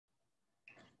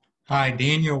Hi,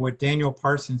 Daniel with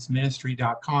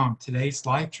DanielParsonsMinistry.com. Today's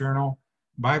Life Journal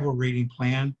Bible reading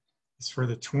plan is for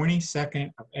the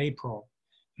 22nd of April,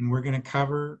 and we're going to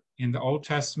cover in the Old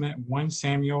Testament 1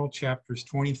 Samuel chapters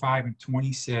 25 and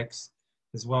 26,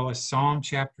 as well as Psalm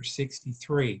chapter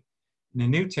 63. In the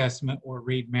New Testament, we'll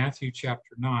read Matthew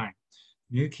chapter 9,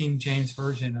 New King James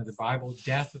Version of the Bible,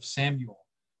 Death of Samuel,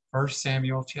 1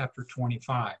 Samuel chapter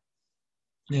 25.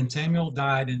 Then Samuel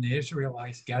died, and the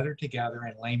Israelites gathered together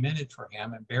and lamented for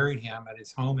him and buried him at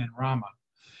his home in Ramah.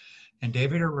 And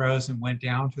David arose and went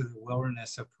down to the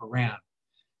wilderness of Paran.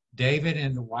 David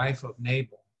and the wife of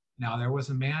Nabal. Now there was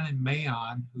a man in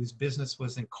Maon whose business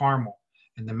was in Carmel,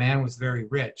 and the man was very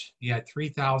rich. He had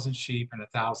 3,000 sheep and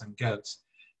 1,000 goats,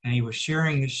 and he was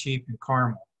shearing his sheep in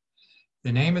Carmel.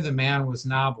 The name of the man was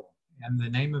Nabal, and the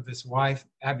name of his wife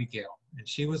Abigail, and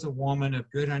she was a woman of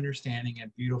good understanding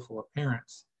and beautiful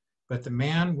appearance. But the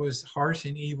man was harsh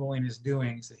and evil in his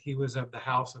doings, that he was of the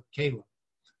house of Caleb.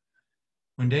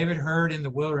 When David heard in the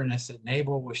wilderness that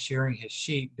Nabal was shearing his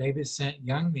sheep, David sent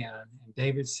young men, and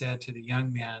David said to the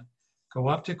young men, "Go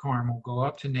up to Carmel, go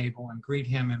up to Nabal, and greet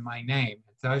him in my name.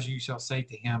 And thus you shall say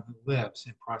to him who lives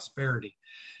in prosperity,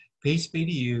 Peace be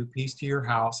to you, peace to your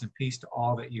house, and peace to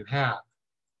all that you have.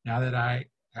 Now that I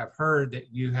have heard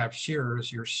that you have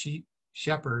shearers, your sheep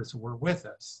shepherds were with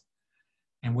us,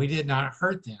 and we did not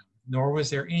hurt them, nor was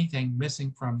there anything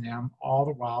missing from them all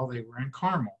the while they were in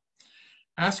Carmel.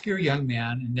 Ask your young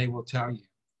men, and they will tell you.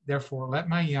 Therefore, let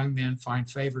my young men find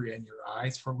favor in your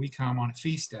eyes, for we come on a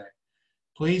feast day.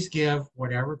 Please give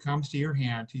whatever comes to your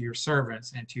hand to your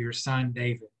servants and to your son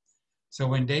David." So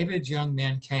when David's young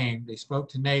men came, they spoke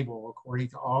to Nabal according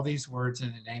to all these words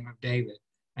in the name of David,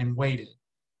 and waited.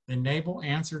 Then Nabal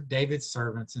answered David's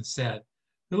servants and said,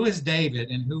 "Who is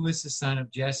David, and who is the son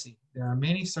of Jesse? There are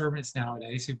many servants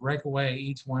nowadays who break away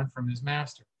each one from his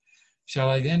master. Shall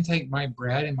I then take my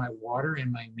bread and my water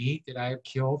and my meat that I have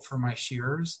killed for my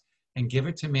shearers and give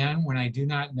it to men when I do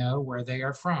not know where they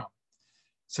are from?"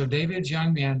 So David's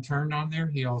young men turned on their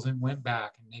heels and went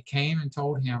back, and they came and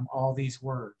told him all these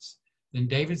words. Then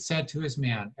David said to his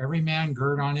men, "Every man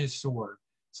gird on his sword."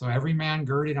 So every man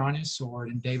girded on his sword,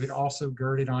 and David also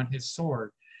girded on his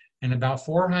sword. And about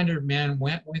 400 men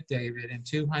went with David, and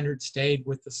 200 stayed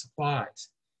with the supplies.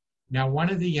 Now one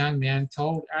of the young men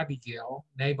told Abigail,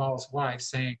 Nabal's wife,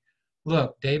 saying,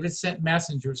 "Look, David sent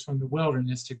messengers from the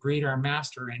wilderness to greet our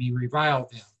master, and he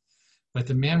reviled them. But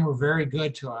the men were very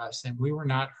good to us, and we were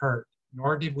not hurt,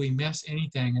 nor did we miss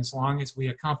anything as long as we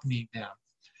accompanied them.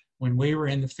 When we were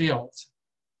in the fields,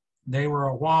 they were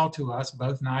a wall to us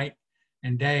both night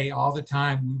and day, all the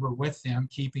time we were with them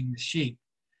keeping the sheep.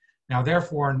 Now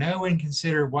therefore know and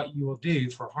consider what you will do,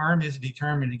 for harm is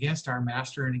determined against our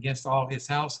master and against all his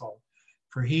household,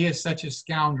 for he is such a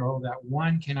scoundrel that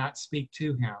one cannot speak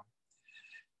to him."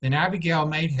 Then Abigail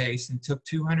made haste and took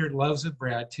 200 loaves of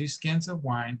bread, 2 skins of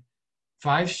wine,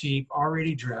 5 sheep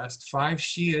already dressed, 5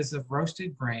 sheahs of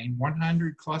roasted grain,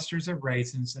 100 clusters of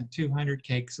raisins, and 200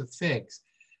 cakes of figs,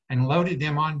 and loaded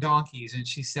them on donkeys. And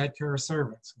she said to her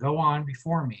servants, "Go on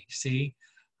before me. See,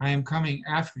 I am coming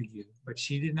after you." But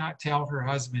she did not tell her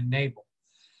husband Nabal.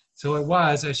 So it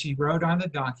was, as she rode on the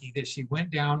donkey, that she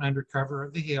went down under cover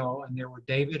of the hill, and there were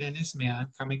David and his men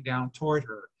coming down toward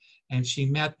her, and she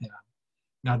met them.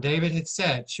 Now David had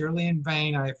said, "Surely in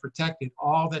vain I have protected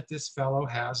all that this fellow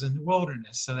has in the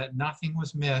wilderness, so that nothing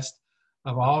was missed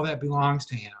of all that belongs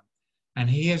to him. And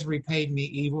he has repaid me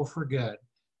evil for good.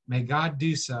 May God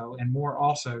do so, and more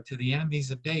also, to the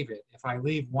enemies of David, if I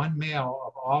leave one male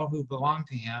of all who belong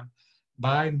to him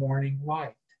by morning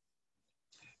light."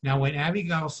 Now when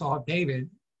Abigail saw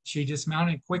David, she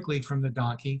dismounted quickly from the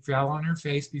donkey, fell on her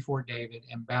face before David,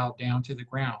 and bowed down to the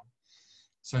ground.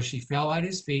 So she fell at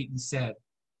his feet and said,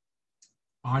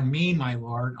 "On me, my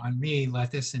lord, on me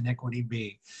let this iniquity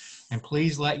be. And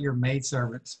please let your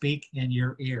maidservant speak in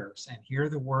your ears, and hear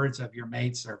the words of your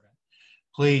maidservant.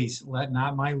 Please let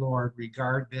not my lord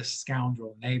regard this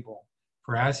scoundrel Nabal,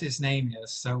 for as his name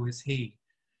is, so is he.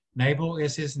 Nabal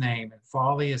is his name, and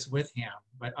folly is with him.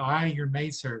 But I, your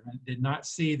maidservant, did not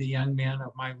see the young man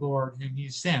of my lord whom you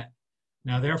sent.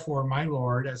 Now therefore, my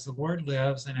lord, as the Lord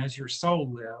lives, and as your soul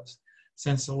lives,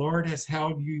 since the Lord has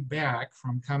held you back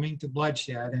from coming to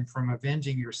bloodshed and from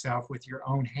avenging yourself with your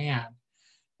own hand,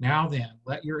 now then,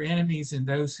 let your enemies and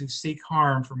those who seek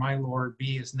harm for my Lord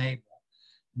be as Nabal.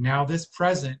 Now this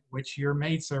present which your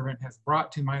maidservant has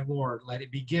brought to my Lord, let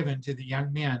it be given to the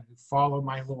young men who follow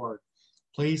my Lord.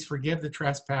 Please forgive the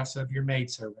trespass of your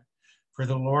maidservant, for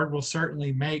the Lord will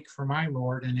certainly make for my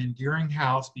Lord an enduring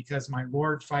house, because my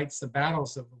Lord fights the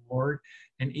battles of the Lord,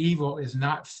 and evil is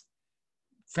not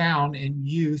found in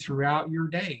you throughout your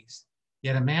days.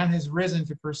 Yet a man has risen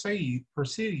to pursue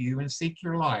you and seek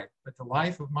your life. But the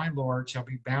life of my Lord shall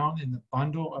be bound in the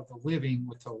bundle of the living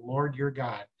with the Lord your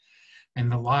God.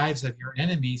 And the lives of your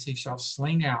enemies he shall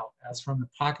sling out as from the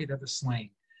pocket of a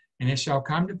sling. And it shall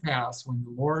come to pass when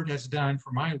the Lord has done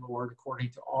for my Lord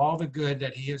according to all the good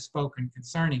that he has spoken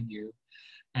concerning you,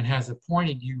 and has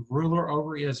appointed you ruler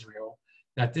over Israel,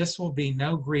 that this will be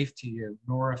no grief to you,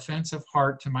 nor offense of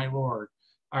heart to my Lord,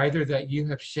 either that you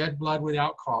have shed blood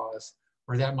without cause,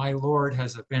 or that my Lord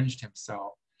has avenged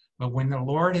himself. But when the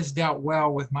Lord has dealt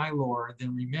well with my Lord,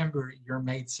 then remember your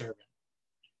maidservant.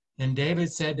 Then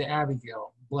David said to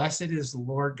Abigail, Blessed is the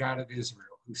Lord God of Israel,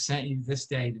 who sent you this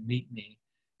day to meet me.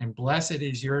 And blessed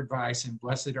is your advice, and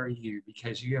blessed are you,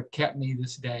 because you have kept me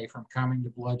this day from coming to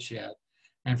bloodshed,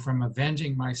 and from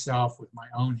avenging myself with my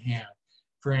own hand.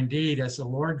 For indeed, as the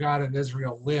Lord God of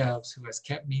Israel lives, who has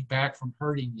kept me back from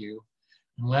hurting you,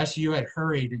 unless you had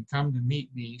hurried and come to meet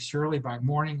me, surely by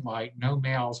morning light no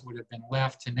males would have been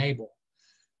left to Nabal.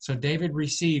 So David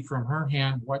received from her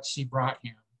hand what she had brought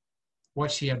him,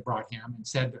 and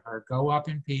said to her, Go up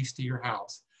in peace to your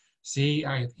house. See,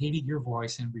 I have heeded your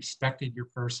voice and respected your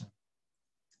person.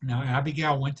 Now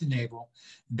Abigail went to Nabal,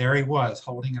 and there he was,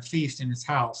 holding a feast in his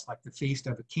house, like the feast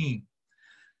of a king.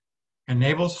 And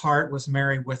Nabal's heart was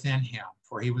merry within him,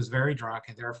 for he was very drunk,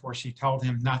 and therefore she told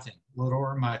him nothing, little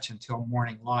or much, until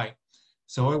morning light.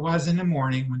 So it was in the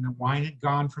morning, when the wine had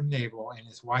gone from Nabal, and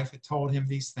his wife had told him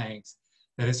these things,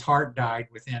 that his heart died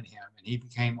within him, and he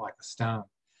became like a stone.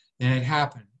 Then it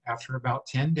happened, after about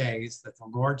 10 days, that the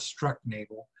Lord struck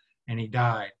Nabal, and he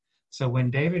died. So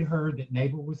when David heard that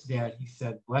Nabal was dead, he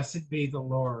said, Blessed be the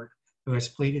Lord, who has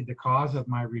pleaded the cause of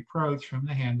my reproach from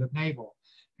the hand of Nabal,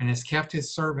 and has kept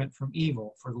his servant from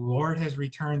evil, for the Lord has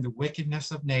returned the wickedness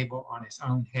of Nabal on his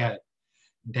own head.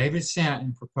 And David sent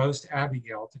and proposed to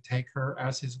Abigail to take her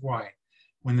as his wife.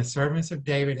 When the servants of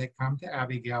David had come to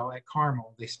Abigail at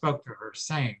Carmel, they spoke to her,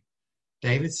 saying,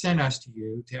 David sent us to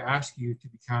you to ask you to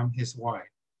become his wife.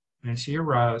 And she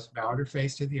arose, bowed her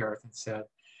face to the earth, and said,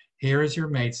 Here is your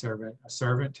maidservant, a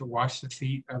servant to wash the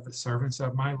feet of the servants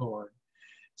of my Lord.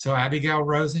 So Abigail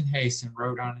rose in haste and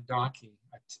rode on a donkey,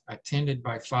 attended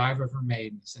by 5 of her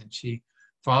maidens, and she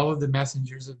followed the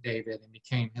messengers of David and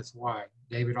became his wife.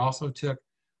 David also took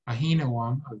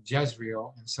Ahinoam of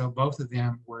Jezreel, and so both of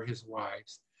them were his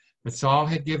wives. But Saul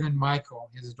had given Michal,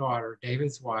 his daughter,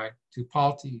 David's wife, to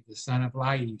Palti, the son of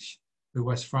Laish, who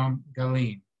was from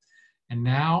Galim. And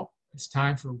now it's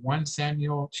time for 1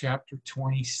 Samuel chapter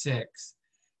 26.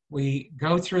 We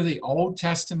go through the Old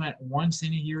Testament once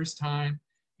in a year's time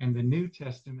and the New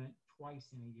Testament twice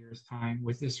in a year's time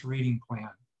with this reading plan.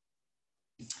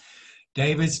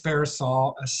 David spares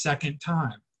Saul a second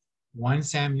time. 1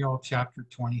 Samuel chapter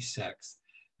 26.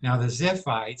 Now the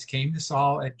Ziphites came to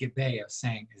Saul at Gibeah,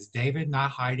 saying, Is David not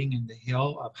hiding in the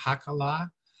hill of Hachilah,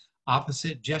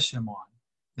 opposite Jeshimon?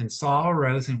 Then Saul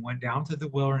arose and went down to the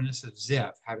wilderness of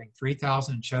Ziph, having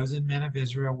 3,000 chosen men of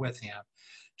Israel with him,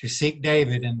 to seek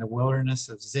David in the wilderness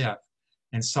of Ziph.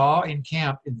 And Saul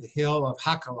encamped in the hill of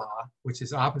Hachilah, which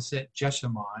is opposite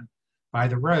Jeshimon, by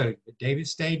the road. But David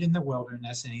stayed in the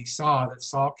wilderness, and he saw that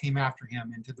Saul came after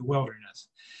him into the wilderness.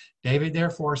 David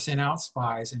therefore sent out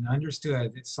spies and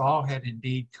understood that Saul had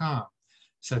indeed come.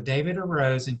 So David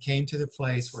arose and came to the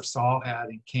place where Saul had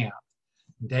encamped.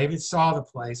 And David saw the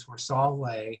place where Saul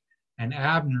lay, and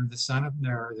Abner, the son of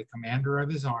Ner, the commander of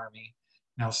his army.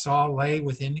 Now Saul lay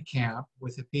within the camp,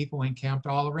 with the people encamped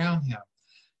all around him.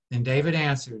 Then David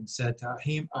answered and said to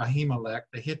Ahimelech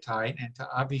the Hittite, and to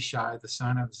Abishai the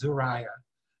son of Zeruiah,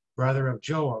 brother of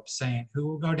Joab, saying, Who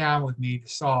will go down with me to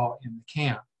Saul in the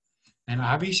camp? And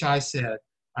Abishai said,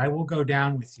 I will go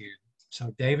down with you.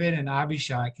 So David and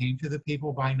Abishai came to the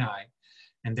people by night,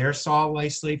 and there Saul lay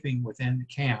sleeping within the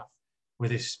camp,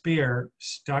 with his spear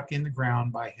stuck in the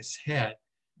ground by his head,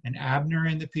 and Abner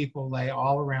and the people lay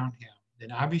all around him.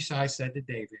 Then Abishai said to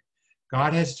David,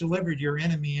 God has delivered your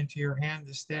enemy into your hand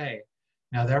this day.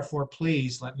 Now therefore,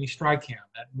 please let me strike him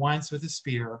at once with a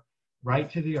spear right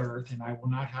to the earth, and I will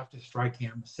not have to strike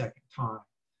him a second time.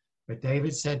 But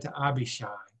David said to Abishai,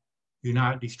 Do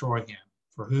not destroy him,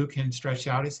 for who can stretch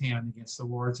out his hand against the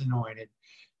Lord's anointed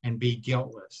and be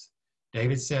guiltless?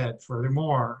 David said,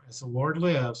 Furthermore, as the Lord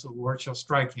lives, the Lord shall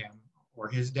strike him, or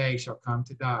his day shall come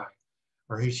to die,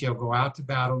 or he shall go out to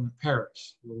battle and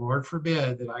perish. The Lord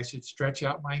forbid that I should stretch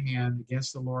out my hand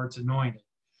against the Lord's anointed.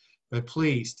 But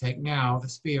please take now the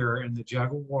spear and the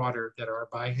jug of water that are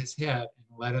by his head,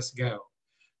 and let us go.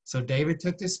 So David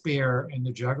took the spear and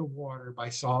the jug of water by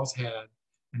Saul's head,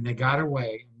 and they got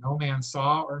away, and no man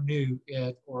saw or knew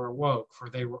it or awoke, for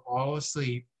they were all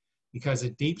asleep because a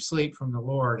deep sleep from the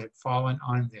Lord had fallen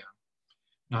on them.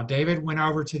 Now David went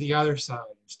over to the other side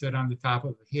and stood on the top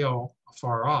of a hill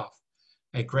afar off,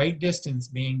 a great distance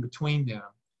being between them.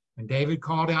 And David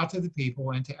called out to the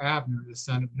people and to Abner, the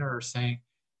son of Ner, saying,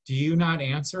 "Do you not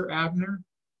answer, Abner?"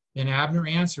 Then Abner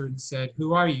answered and said,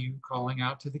 "Who are you?" calling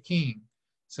out to the king.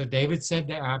 So David said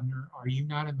to Abner, "Are you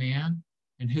not a man?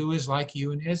 And who is like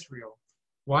you in Israel?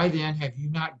 Why then have you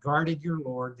not guarded your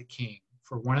lord the king?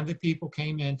 For one of the people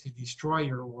came in to destroy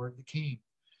your lord the king.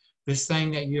 This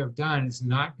thing that you have done is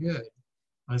not good.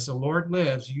 As the Lord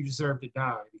lives, you deserve to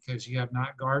die, because you have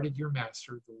not guarded your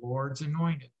master, the Lord's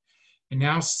anointed. And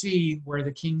now see where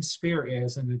the king's spear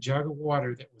is and the jug of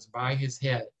water that was by his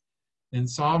head." Then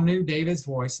Saul knew David's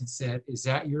voice and said, "Is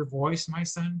that your voice, my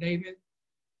son David?"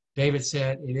 David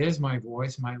said, "It is my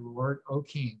voice, my lord, O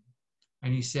king."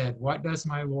 And he said, "What does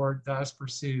my lord thus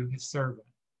pursue his servant?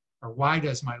 Or why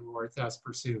does my lord thus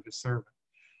pursue his servant?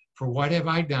 For what have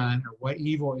I done, or what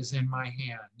evil is in my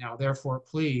hand? Now therefore,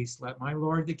 please let my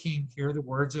lord the king hear the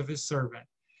words of his servant.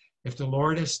 If the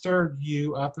Lord has stirred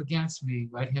you up against me,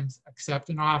 let him accept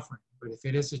an offering. But if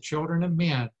it is the children of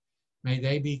men, may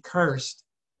they be cursed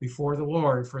before the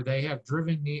Lord, for they have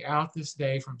driven me out this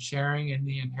day from sharing in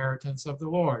the inheritance of the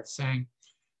Lord, saying,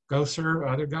 'Go serve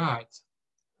other gods.'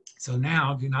 So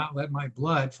now do not let my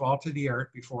blood fall to the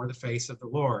earth before the face of the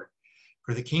Lord.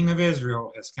 For the king of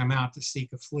Israel has come out to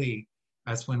seek a flea,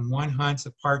 as when one hunts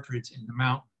a partridge in the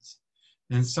mountains."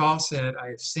 Then Saul said, "I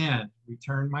have sinned.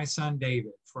 Return my son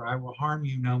David, for I will harm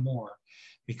you no more,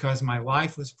 because my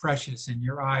life was precious in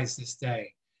your eyes this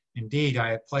day. Indeed,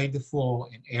 I have played the fool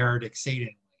and erred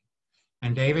exceedingly."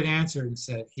 And David answered and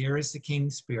said, "Here is the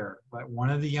king's spear. Let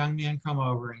one of the young men come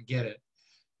over and get it.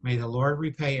 May the Lord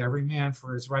repay every man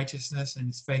for his righteousness and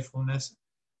his faithfulness.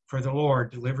 For the Lord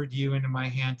delivered you into my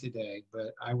hand today,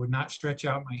 but I would not stretch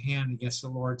out my hand against the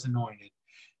Lord's anointed.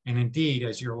 And indeed,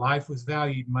 as your life was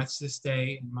valued much this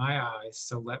day in my eyes,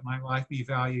 so let my life be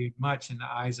valued much in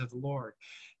the eyes of the Lord,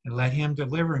 and let him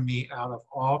deliver me out of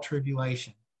all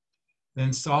tribulation."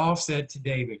 Then Saul said to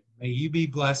David, "May you be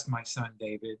blessed, my son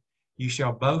David. You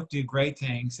shall both do great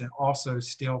things and also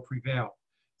still prevail."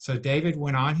 So David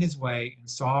went on his way, and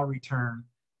Saul returned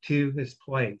to his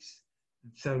place.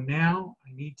 And so now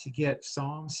I need to get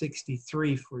Psalm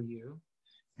 63 for you.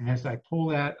 And as I pull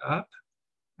that up,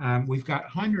 we've got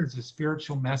hundreds of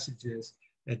spiritual messages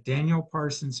at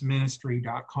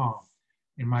danielparsonsministry.com.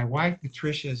 And my wife,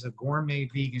 Patricia, is a gourmet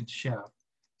vegan chef.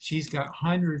 She's got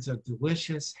hundreds of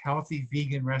delicious, healthy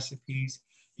vegan recipes.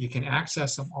 You can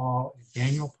access them all at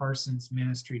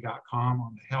danielparsonsministry.com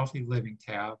on the Healthy Living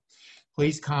tab.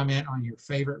 Please comment on your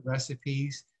favorite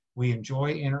recipes. We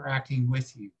enjoy interacting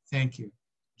with you. Thank you.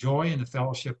 Joy in the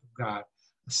fellowship of God.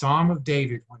 A Psalm of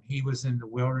David when he was in the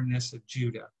wilderness of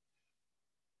Judah.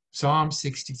 Psalm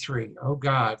 63. "O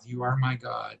God, you are my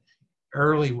God.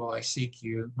 Early will I seek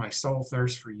you. My soul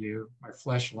thirsts for you. My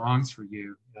flesh longs for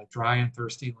you in a dry and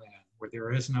thirsty land where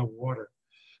there is no water.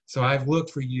 So I have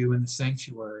looked for you in the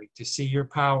sanctuary to see your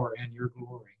power and your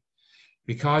glory.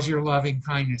 Because your loving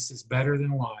kindness is better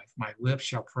than life, my lips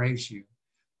shall praise you.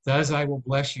 Thus I will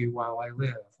bless you while I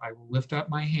live. I will lift up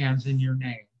my hands in your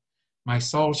name. My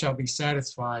soul shall be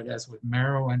satisfied as with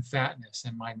marrow and fatness,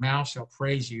 and my mouth shall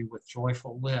praise you with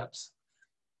joyful lips.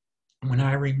 When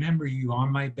I remember you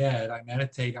on my bed, I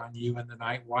meditate on you in the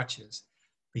night watches.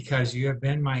 Because you have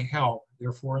been my help,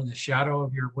 therefore in the shadow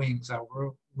of your wings I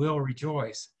will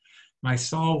rejoice. My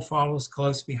soul follows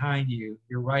close behind you.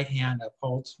 Your right hand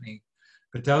upholds me.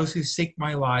 But those who seek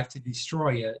my life to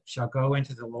destroy it shall go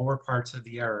into the lower parts of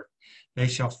the earth. They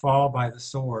shall fall by the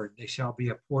sword. They shall be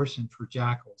a portion for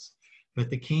jackals. But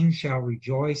the king shall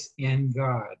rejoice in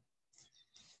God.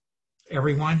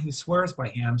 Everyone who swears by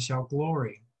him shall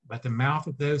glory, but the mouth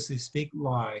of those who speak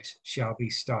lies shall be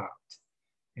stopped."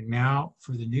 And now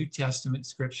for the New Testament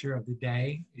scripture of the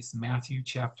day is Matthew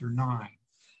chapter 9.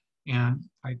 And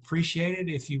I appreciate it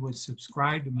if you would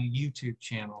subscribe to my YouTube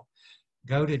channel.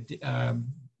 Go to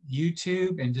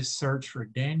YouTube and just search for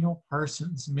Daniel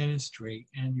Parsons Ministry,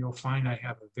 and you'll find I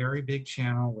have a very big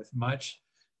channel with much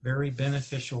very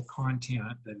beneficial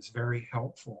content that is very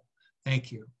helpful.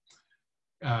 Thank you.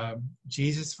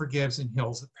 Jesus forgives and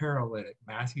heals the paralytic,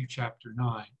 Matthew chapter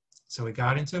 9. So he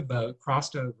got into a boat,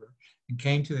 crossed over, and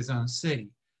came to his own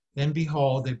city. Then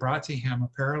behold, they brought to him a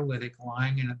paralytic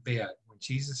lying in a bed. When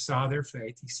Jesus saw their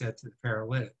faith, he said to the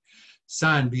paralytic,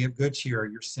 "Son, be of good cheer,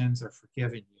 your sins are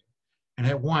forgiven you." And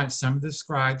at once some of the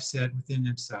scribes said within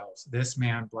themselves, "This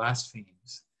man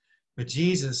blasphemes." But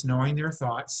Jesus, knowing their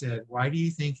thoughts, said, "Why do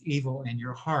you think evil in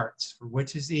your hearts? For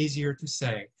which is easier to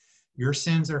say, 'Your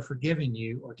sins are forgiven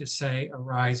you,' or to say,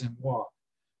 'Arise and walk'?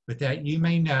 but that you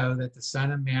may know that the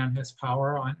Son of Man has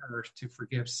power on earth to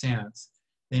forgive sins.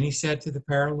 Then he said to the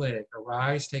paralytic,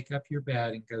 Arise, take up your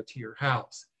bed, and go to your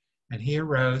house. And he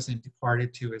arose and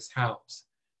departed to his house.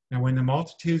 Now when the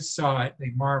multitudes saw it, they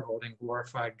marveled and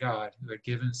glorified God, who had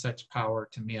given such power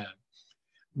to men.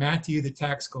 Matthew, the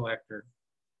tax collector.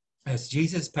 As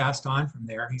Jesus passed on from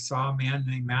there, he saw a man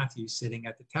named Matthew sitting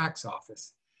at the tax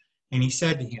office. And he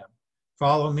said to him,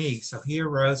 Follow me. So he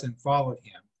arose and followed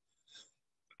him.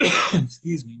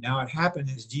 Excuse me. Now it happened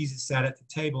as Jesus sat at the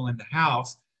table in the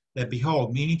house that,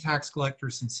 behold, many tax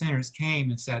collectors and sinners came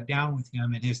and sat down with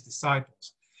him and his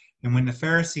disciples. And when the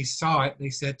Pharisees saw it, they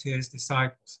said to his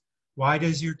disciples, Why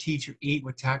does your teacher eat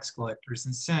with tax collectors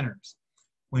and sinners?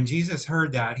 When Jesus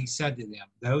heard that, he said to them,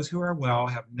 Those who are well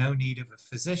have no need of a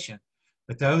physician,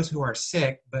 but those who are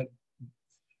sick.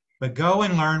 But go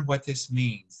and learn what this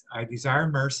means. I desire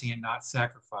mercy and not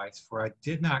sacrifice, for I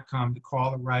did not come to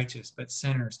call the righteous, but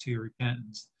sinners to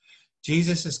repentance.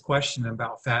 Jesus is questioned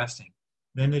about fasting.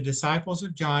 Then the disciples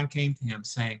of John came to him,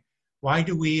 saying, Why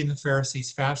do we and the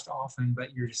Pharisees fast often,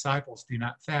 but your disciples do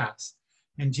not fast?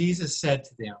 And Jesus said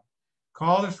to them,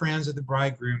 Call the friends of the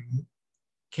bridegroom.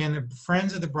 Can the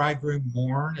friends of the bridegroom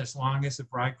mourn as long as the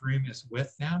bridegroom is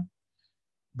with them?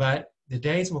 But the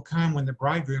days will come when the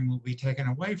bridegroom will be taken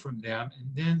away from them,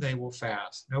 and then they will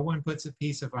fast. No one puts a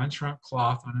piece of unshrunk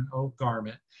cloth on an old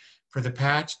garment, for the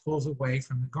patch pulls away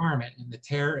from the garment, and the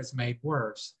tear is made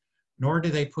worse. Nor do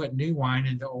they put new wine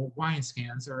into old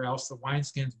wineskins, or else the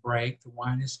wineskins break, the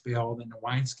wine is spilled, and the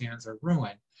wineskins are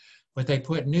ruined. But they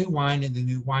put new wine into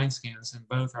new wineskins, and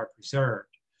both are preserved.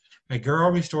 A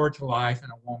girl restored to life,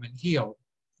 and a woman healed.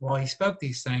 While he spoke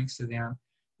these things to them,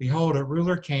 behold, a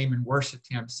ruler came and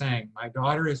worshipped him, saying, My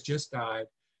daughter has just died,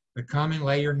 but come and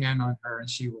lay your hand on her, and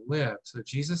she will live. So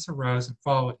Jesus arose and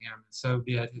followed him, and so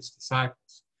did his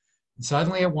disciples. And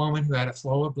suddenly a woman who had a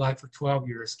flow of blood for 12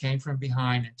 years came from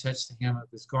behind and touched the hem of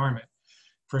his garment.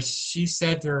 For she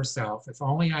said to herself, If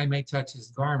only I may touch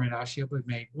his garment, I shall be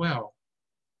made well.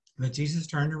 But Jesus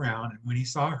turned around, and when he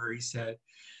saw her, he said,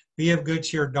 Be of good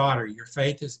cheer, daughter, your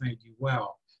faith has made you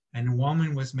well. And the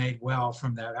woman was made well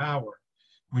from that hour.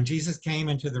 When Jesus came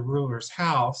into the ruler's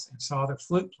house and saw the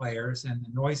flute players and the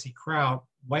noisy crowd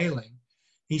wailing,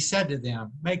 he said to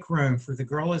them, Make room, for the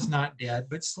girl is not dead,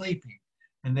 but sleeping.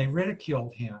 And they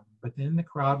ridiculed him, but then the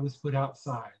crowd was put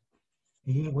outside.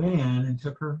 He went in and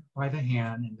took her by the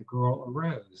hand, and the girl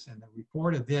arose. And the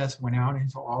report of this went out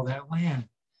into all that land.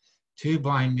 2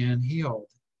 blind men healed.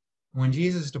 When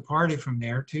Jesus departed from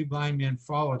there, 2 blind men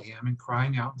followed him, and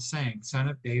crying out and saying, Son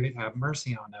of David, have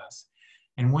mercy on us.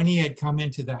 And when he had come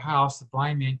into the house, the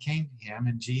blind men came to him,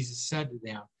 and Jesus said to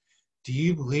them, Do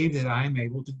you believe that I am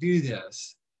able to do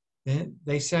this? Then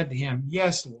they said to him,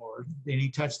 Yes, Lord. Then he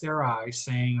touched their eyes,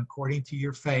 saying, According to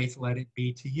your faith, let it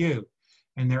be to you.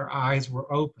 And their eyes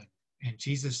were opened. And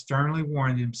Jesus sternly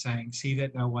warned them, saying, See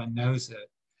that no one knows it.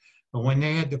 But when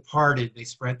they had departed, they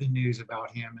spread the news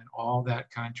about him in all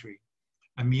that country.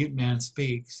 A mute man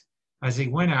speaks. As he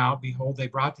went out, behold, they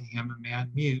brought to him a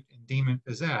man mute and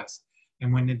demon-possessed.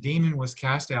 And when the demon was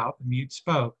cast out, the mute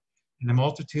spoke. And the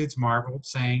multitudes marveled,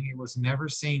 saying, It was never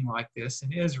seen like this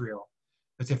in Israel.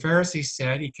 But the Pharisees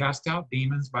said, He cast out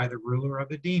demons by the ruler of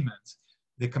the demons.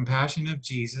 The compassion of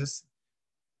Jesus.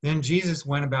 Then Jesus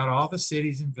went about all the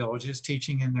cities and villages,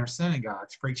 teaching in their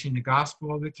synagogues, preaching the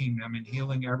gospel of the kingdom, and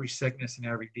healing every sickness and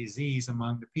every disease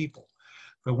among the people.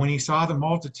 But when he saw the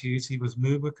multitudes, he was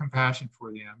moved with compassion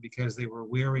for them, because they were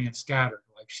weary and scattered,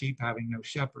 like sheep having no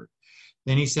shepherd.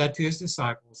 Then he said to his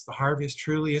disciples, The harvest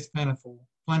truly is plentiful,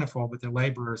 but the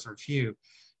laborers are few.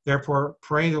 Therefore,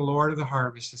 pray the Lord of the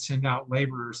harvest to send out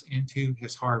laborers into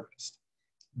his harvest.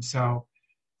 And so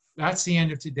that's the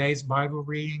end of today's Bible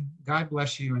reading. God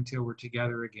bless you until we're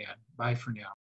together again. Bye for now.